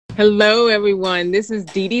Hello, everyone. This is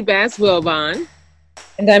Dee Dee Bass-Wilbon.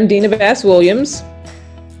 And I'm Dina Bass-Williams.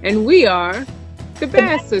 And we are the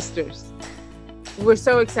Bass Sisters. We're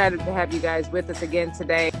so excited to have you guys with us again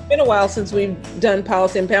today. It's been a while since we've done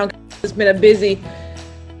Policy and Pound. It's been a busy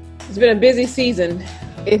season.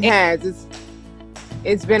 It has.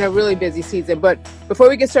 It's been a really busy season. But before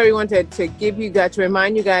we get started, we wanted to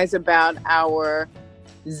remind you guys about our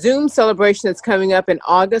Zoom celebration that's coming up in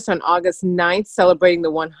August, on August 9th, celebrating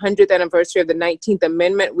the 100th anniversary of the 19th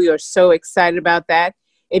Amendment. We are so excited about that.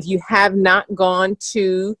 If you have not gone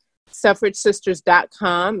to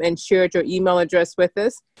suffragesisters.com and shared your email address with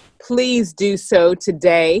us, please do so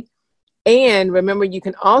today. And remember, you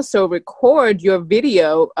can also record your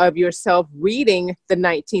video of yourself reading the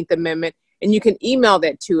 19th Amendment, and you can email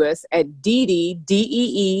that to us at DEEDEE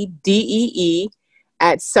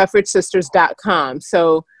at suffragesisters.com.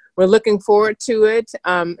 So we're looking forward to it.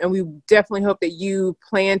 And we definitely hope that you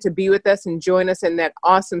plan to be with us and join us in that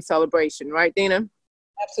awesome celebration. Right, Dina?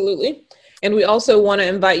 Absolutely. And we also want to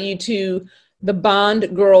invite you to the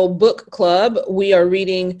Bond Girl Book Club. We are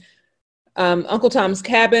reading Uncle Tom's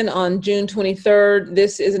Cabin on June 23rd.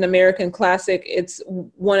 This is an American classic. It's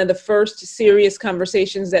one of the first serious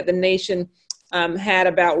conversations that the nation had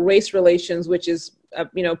about race relations, which is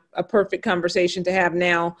a perfect conversation to have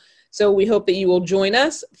now. So we hope that you will join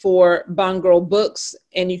us for Bond Girl Books,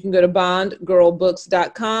 and you can go to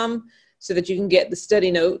bondgirlbooks.com so that you can get the study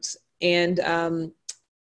notes and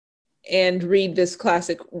read this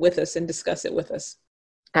classic with us and discuss it with us.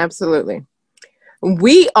 Absolutely.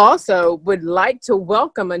 We also would like to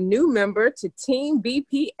welcome a new member to Team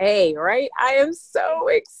BPA, right? I am so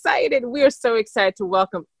excited. We are so excited to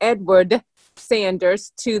welcome Edward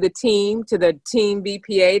Sanders to the Team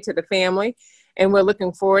BPA, to the family. And we're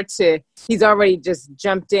looking forward to, he's already just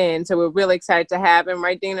jumped in. So we're really excited to have him,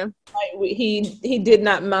 right, Dina? He did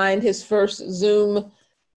not mind his first Zoom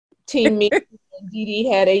team meeting. Dee Dee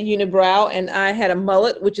had a unibrow and I had a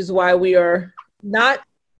mullet, which is why we are not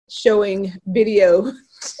showing video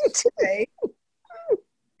today.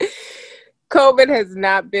 COVID has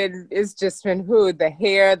not been, it's just been the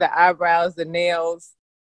hair, the eyebrows, the nails.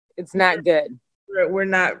 It's not good. We're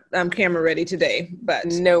not camera ready today, but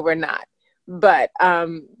no, we're not. But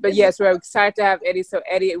yes, we're excited to have Eddie. So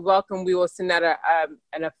Eddie, welcome. We will send out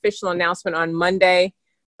an official announcement on Monday,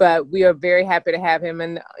 but we are very happy to have him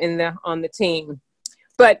on the team.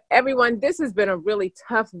 But everyone, this has been a really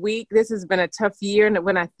tough week. This has been a tough year. And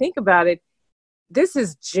when I think about it, this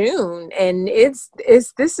is June, and this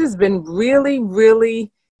has been really,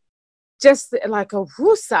 really just like a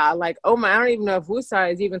woosah. Like, oh my, I don't even know if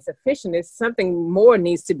woosah is even sufficient. It's something more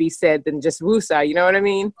needs to be said than just woosah. You know what I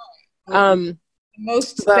mean? The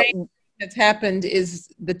most thing that's happened is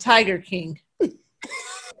the Tiger King.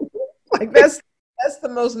 Like that's the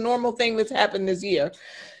most normal thing that's happened this year.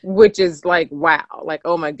 Which is like, wow, like,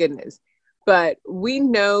 oh my goodness. But we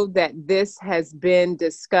know that this has been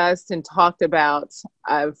discussed and talked about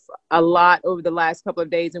a lot over the last couple of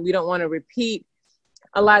days, and we don't want to repeat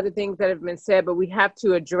a lot of the things that have been said, but we have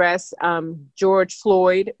to address George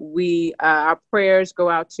Floyd. Our prayers go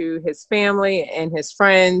out to his family and his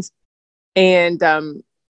friends, and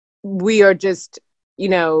we are just,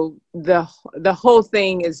 the whole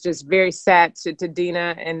thing is just very sad to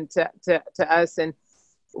Dina and to us, and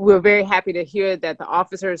we're very happy to hear that the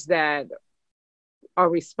officers that are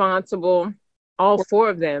responsible, all four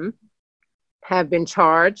of them, have been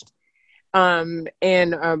charged, with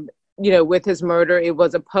his murder. It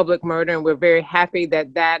was a public murder, and we're very happy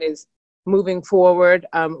that that is moving forward.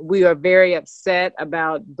 We are very upset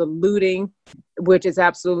about the looting, which is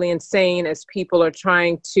absolutely insane, as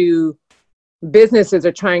businesses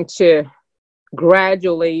are trying to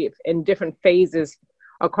gradually, in different phases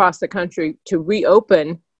across the country, to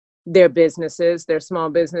reopen their businesses, their small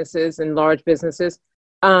businesses and large businesses.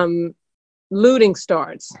 Looting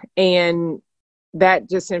starts, and that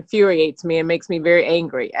just infuriates me and makes me very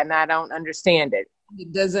angry, and I don't understand it.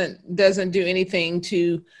 It doesn't do anything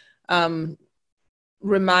to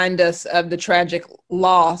remind us of the tragic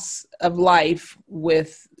loss of life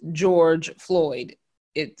with George Floyd.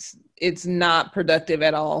 It's not productive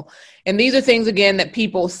at all. And these are things, again, that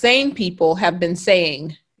sane people have been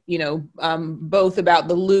saying, both about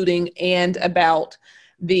the looting and about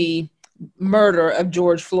the murder of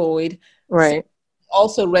George Floyd. Right. So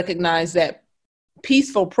also recognize that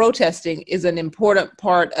peaceful protesting is an important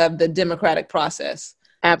part of the democratic process.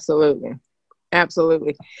 Absolutely.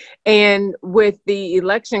 Absolutely. And with the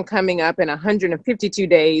election coming up in 152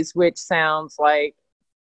 days, which sounds like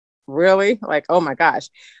really like, oh my gosh.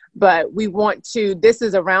 But this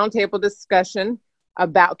is a roundtable discussion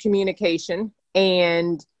about communication,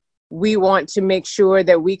 and we want to make sure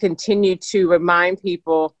that we continue to remind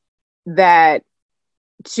people that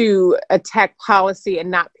to attack policy and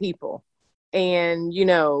not people. And,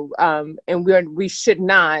 and we should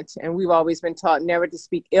not, and we've always been taught never to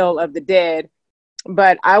speak ill of the dead.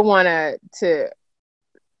 But I want to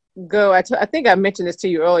go, I think I mentioned this to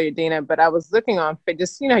you earlier, Dina, but I was looking on,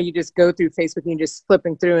 just, you just go through Facebook and you're just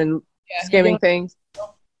flipping through and skimming things.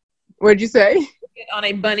 What'd you say? On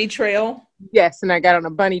a bunny trail. Yes, and I got on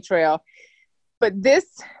a bunny trail. But this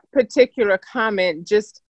particular comment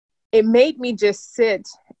it made me just sit,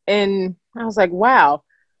 and I was like, wow.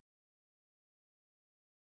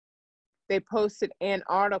 They posted an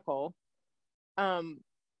article.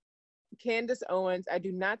 Candace Owens, I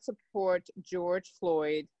do not support George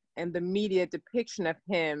Floyd and the media depiction of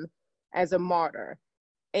him as a martyr.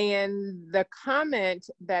 And the comment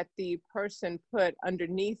that the person put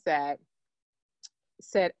underneath that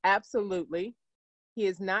said, absolutely, he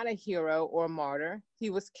is not a hero or a martyr. He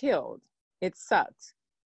was killed. It sucks,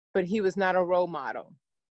 but he was not a role model.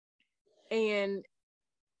 And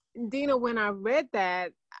Dina, when I read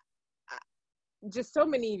that, just so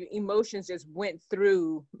many emotions just went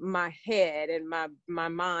through my head and my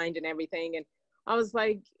mind and everything. And I was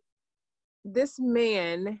like, this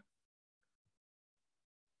man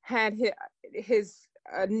had his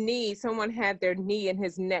knee, someone had their knee in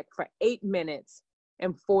his neck for 8 minutes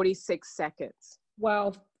and 46 seconds.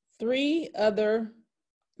 While 3 other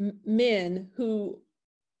men whose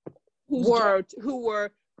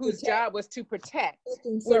job was to protect.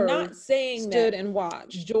 We're not saying that stood and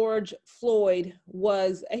watched George Floyd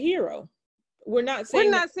was a hero. We're not saying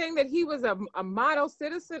that he was a model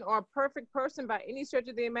citizen or a perfect person by any stretch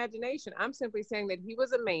of the imagination. I'm simply saying that he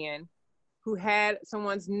was a man who had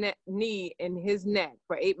someone's knee in his neck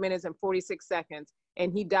for 8 minutes and 46 seconds,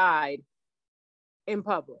 and he died in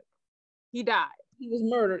public. He died. He was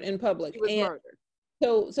murdered in public. He was murdered.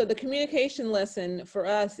 So the communication lesson for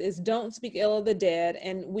us is don't speak ill of the dead.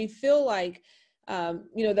 And we feel like,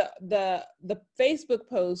 the Facebook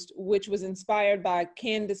post, which was inspired by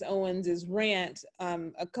Candace Owens's rant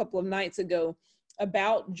a couple of nights ago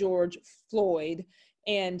about George Floyd,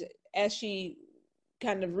 and as she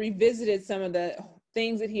kind of revisited some of the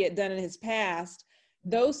things that he had done in his past,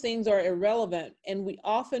 those things are irrelevant. And we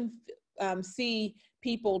often see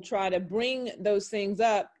people try to bring those things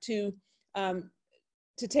up to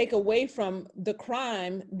take away from the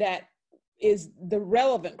crime that is the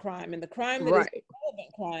relevant crime. And the crime that is the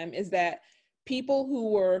relevant crime is that people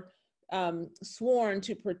who were sworn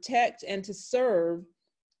to protect and to serve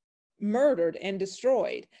murdered and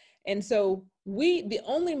destroyed. And so the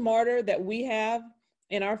only martyr that we have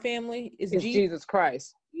in our family is Jesus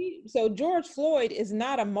Christ. So George Floyd is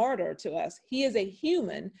not a martyr to us. He is a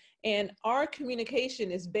human, and our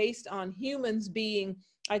communication is based on humans being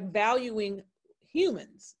like valuing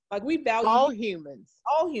humans. Like we value all humans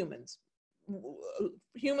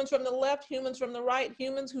from the left, humans from the right,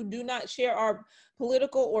 humans who do not share our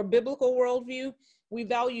political or biblical worldview. We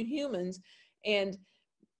value humans, and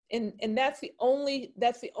that's the only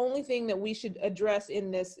thing that we should address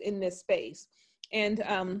in this space.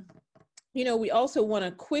 And we also want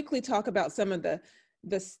to quickly talk about some of the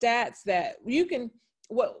stats that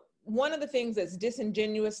one of the things that's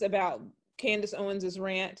disingenuous about Candace Owens's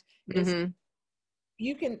rant is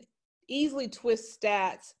you can easily twist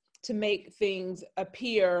stats to make things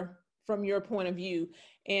appear from your point of view.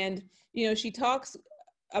 And, she talks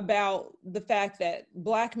about the fact that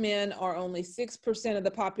Black men are only 6% of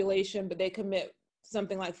the population, but they commit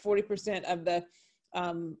something like 40% of the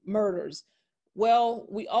murders. Well,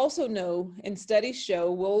 we also know, and studies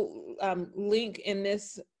show, we'll link in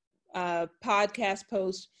this podcast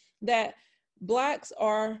post, that Blacks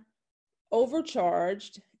are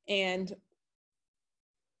overcharged and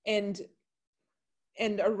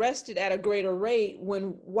arrested at a greater rate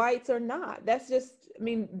when whites are not. That's just,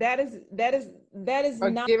 that is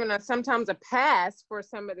not giving us sometimes a pass for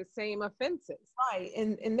some of the same offenses. Right.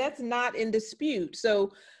 And that's not in dispute.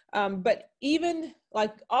 So, but even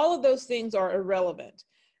like all of those things are irrelevant.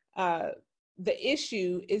 The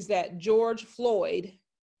issue is that George Floyd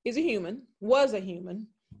was a human,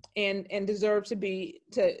 and deserves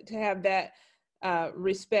to have that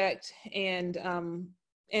respect, and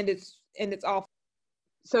it's awful.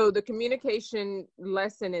 So the communication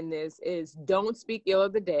lesson in this is don't speak ill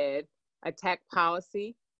of the dead, attack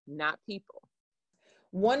policy, not people.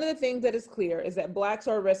 One of the things that is clear is that Blacks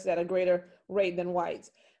are arrested at a greater rate than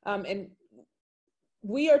whites. And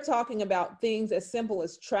we are talking about things as simple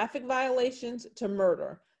as traffic violations to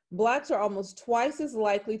murder. Blacks are almost twice as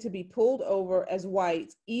likely to be pulled over as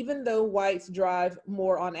whites, even though whites drive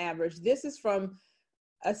more on average. This is from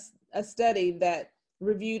a study that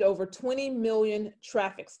reviewed over 20 million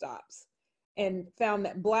traffic stops and found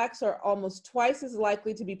that Blacks are almost twice as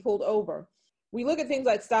likely to be pulled over. We look at things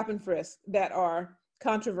like stop and frisk that are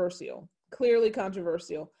controversial, clearly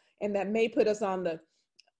controversial, and that may put us on the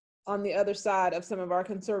other side of some of our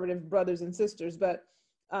conservative brothers and sisters. But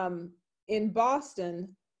in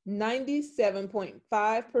Boston,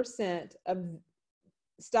 97.5% of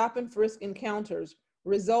stop and frisk encounters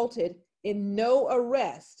resulted in no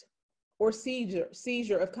arrest or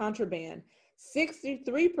seizure of contraband.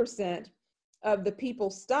 63% of the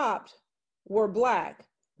people stopped were Black.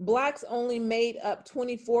 Blacks only made up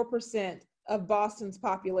 24% of Boston's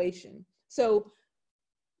population. So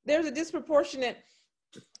there's a disproportionate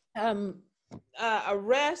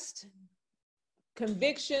arrest,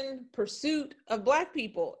 conviction, pursuit of Black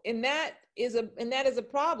people, and that is a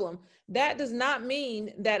problem. That does not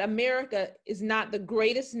mean that America is not the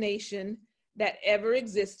greatest nation that ever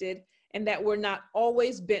existed, and that we're not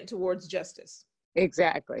always bent towards justice.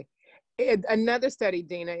 Exactly. Another study,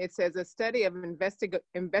 Dina, it says a study of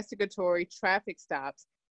investigatory traffic stops,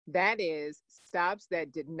 that is, stops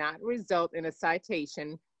that did not result in a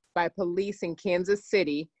citation by police in Kansas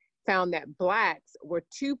City, found that Blacks were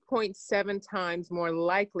 2.7 times more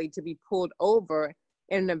likely to be pulled over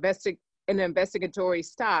in an investigatory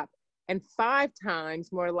stop and 5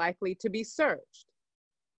 times more likely to be searched.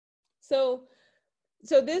 So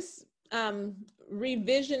this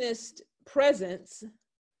revisionist presence,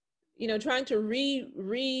 trying to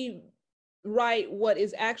rewrite what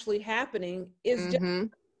is actually happening is just,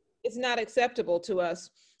 it's not acceptable to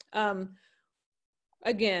us.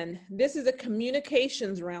 Again, this is a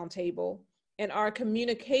communications roundtable, and our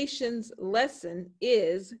communications lesson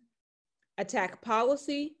is attack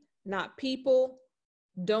policy, not people.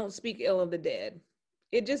 Don't speak ill of the dead.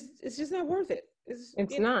 It's just not worth it.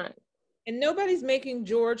 It's not. And nobody's making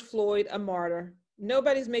George Floyd a martyr.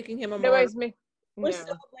 Nobody's making him a martyr. We're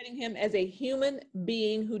celebrating him as a human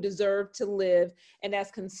being who deserved to live. And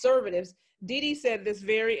as conservatives, Dee Dee said this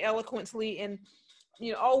very eloquently, and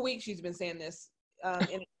all week she's been saying this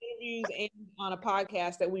in interviews and on a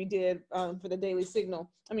podcast that we did for the Daily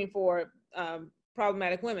Signal. For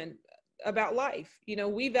Problematic Women, about life.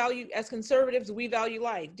 We value, as conservatives, we value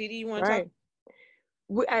life. Dee Dee, you want to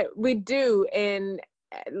talk? We do, and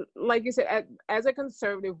like you said, as a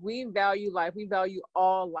conservative, we value life. We value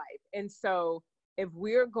all life, and so if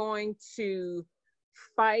we're going to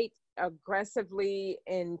fight aggressively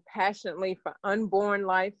and passionately for unborn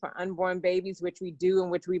life, for unborn babies, which we do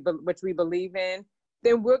and which we believe in,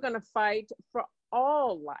 then we're going to fight for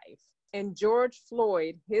all life. And George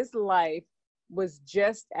Floyd, his life was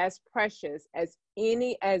just as precious as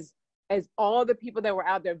all the people that were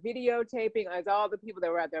out there videotaping, as all the people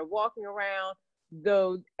that were out there walking around,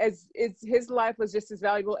 though his life was just as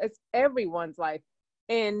valuable as everyone's life.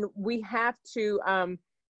 And we have to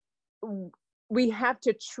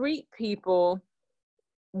treat people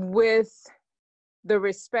with the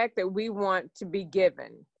respect that we want to be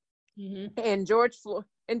given. Mm-hmm. And George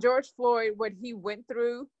Floyd, what he went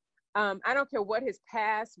through, I don't care what his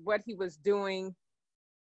past, what he was doing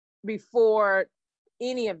before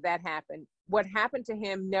any of that happened. What happened to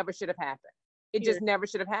him never should have happened. It just never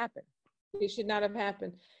should have happened. It should not have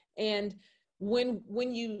happened. And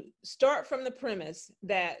when you start from the premise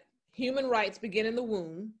that human rights begin in the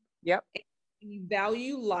womb, yep, and you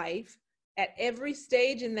value life at every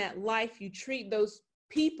stage in that life, you treat those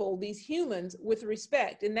people, these humans, with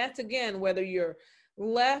respect. And that's, again, whether you're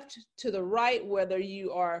left to the right, whether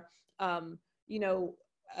you are,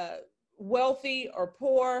 wealthy or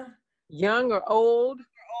poor, young or old,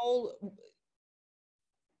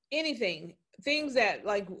 anything. Things that,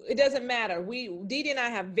 like, it doesn't matter. Dee Dee and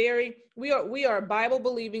I we are Bible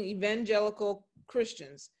believing evangelical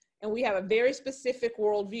Christians, and we have a very specific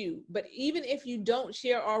worldview. But even if you don't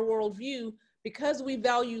share our worldview, because we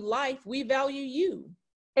value life, we value you.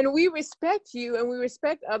 And we respect you, and we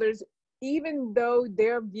respect others, even though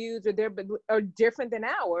their views are different than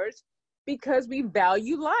ours, because we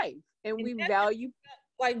value life and we value.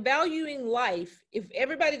 Like, valuing life, if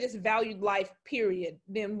everybody just valued life, period,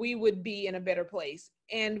 then we would be in a better place,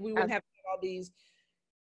 and we wouldn't have all these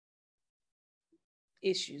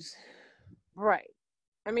issues. Right.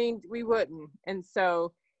 We wouldn't. And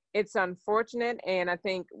so it's unfortunate. And I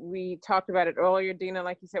think we talked about it earlier, Dina,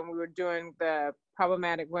 like you said, when we were doing the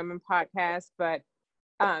Problematic Women podcast. But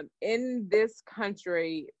in this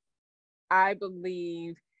country, I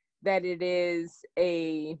believe that it is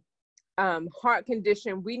a heart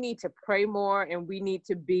condition. We need to pray more, and we need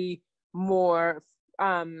to be more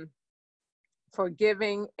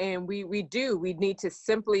forgiving. And we need to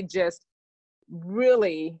simply just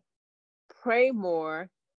really pray more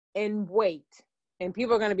and wait. And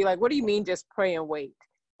people are going to be like, what do you mean just pray and wait?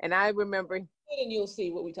 And I remember. And you'll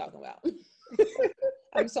see what we're talking about.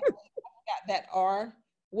 I'm sorry. That are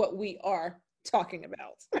what we are talking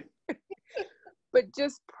about. But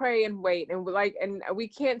just pray and wait. And we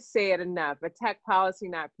can't say it enough. Attack policy,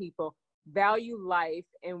 not people. Value life.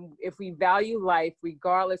 And if we value life,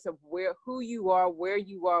 regardless of who you are, where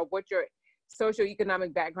you are, what your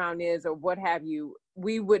socioeconomic background is, or what have you,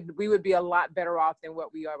 we would be a lot better off than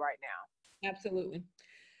what we are right now. Absolutely.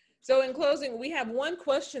 So in closing, we have one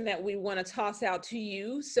question that we want to toss out to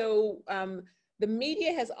you. So the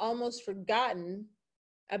media has almost forgotten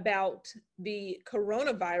about the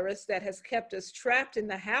coronavirus that has kept us trapped in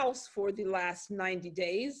the house for the last 90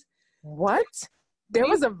 days. What?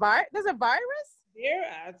 There's a virus?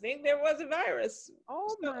 I think there was a virus.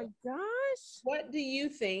 Oh my gosh. What do you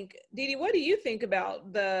think, Dee Dee, what do you think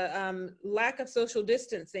about the lack of social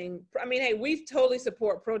distancing? I mean, hey, we totally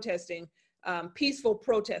support protesting, peaceful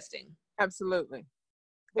protesting. Absolutely.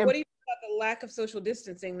 But what do you think about the lack of social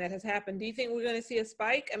distancing that has happened? Do you think we're going to see a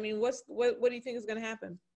spike? I mean, what do you think is going to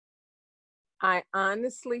happen? I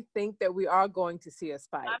honestly think that we are going to see a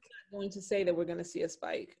spike. I'm not going to say that we're going to see a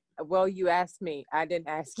spike. Well, you asked me. I didn't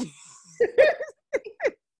ask you.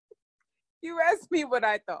 You asked me what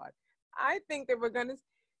I thought. I think that we're going to,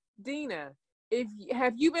 Dina,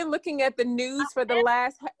 have you been looking at the news for the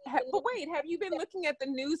last, have you been looking at the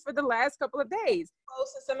news for the last couple of days?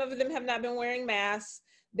 Some of them have not been wearing masks.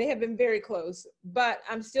 They have been very close, but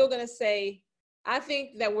I'm still going to say, I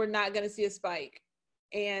think that we're not going to see a spike.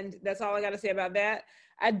 And that's all I got to say about that.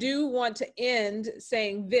 I do want to end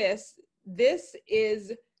saying this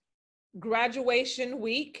is graduation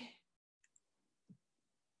week.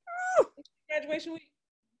 Graduation week.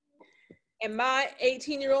 And my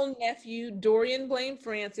 18-year-old nephew, Dorian Blaine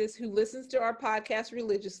Francis, who listens to our podcast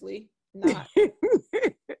religiously,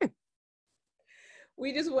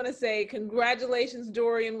 we just want to say congratulations,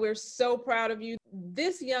 Dorian. We're so proud of you.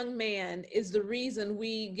 This young man is the reason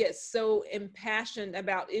we get so impassioned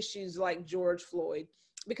about issues like George Floyd,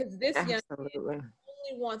 because this young man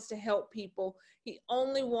only wants to help people. He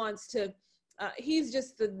only wants to, he's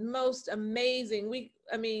just the most amazing.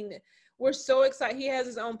 We're so excited. He has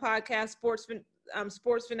his own podcast,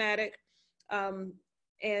 Sports Fanatic. And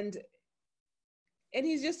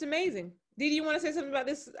he's just amazing. Dee, do you want to say something about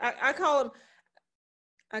this? I call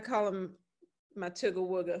him my Tugga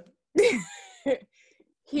Wugga.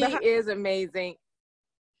 He is amazing.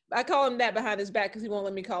 I call him that behind his back because he won't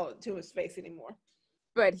let me call it to his face anymore.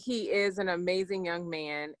 But he is an amazing young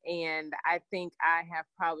man. And I think I have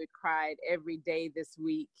probably cried every day this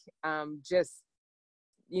week, just,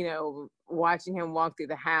 watching him walk through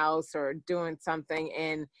the house or doing something.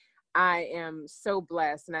 And I am so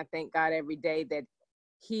blessed. And I thank God every day that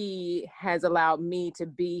he has allowed me to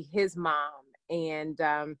be his mom. And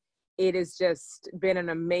it has just been an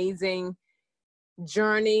amazing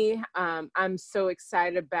journey. I'm so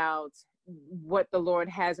excited about what the Lord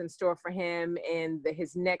has in store for him and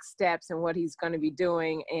his next steps and what he's going to be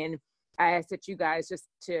doing. And I ask that you guys just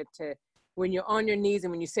to when you're on your knees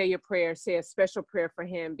and when you say your prayer, say a special prayer for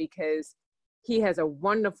him, because he has a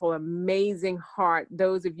wonderful, amazing heart.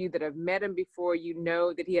 Those of you that have met him before, you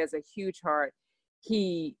know that he has a huge heart.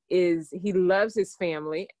 He loves his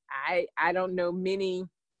family. I don't know many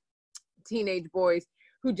teenage boys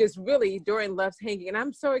who just really, Dorian loves hanging. And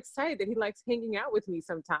I'm so excited that he likes hanging out with me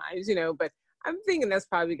sometimes, but I'm thinking that's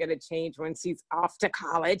probably going to change once he's off to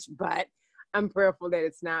college, but I'm prayerful that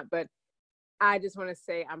it's not. But I just want to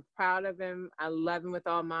say I'm proud of him. I love him with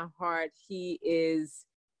all my heart. He is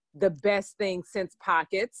the best thing since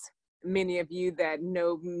Pockets. Many of you that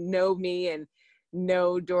know me and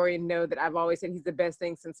know Dorian know that I've always said he's the best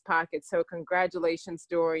thing since Pockets. So congratulations,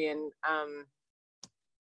 Dorian.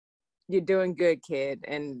 You're doing good, kid.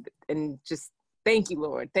 And just thank you,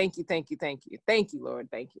 Lord. Thank you, thank you, thank you. Thank you, Lord.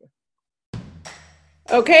 Thank you.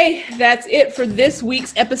 Okay, that's it for this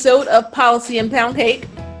week's episode of Policy and Pound Cake.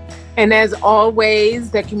 And as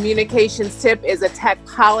always, the communications tip is attack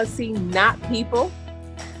policy, not people.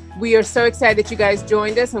 We are so excited that you guys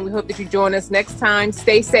joined us, and we hope that you join us next time.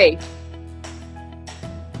 Stay safe.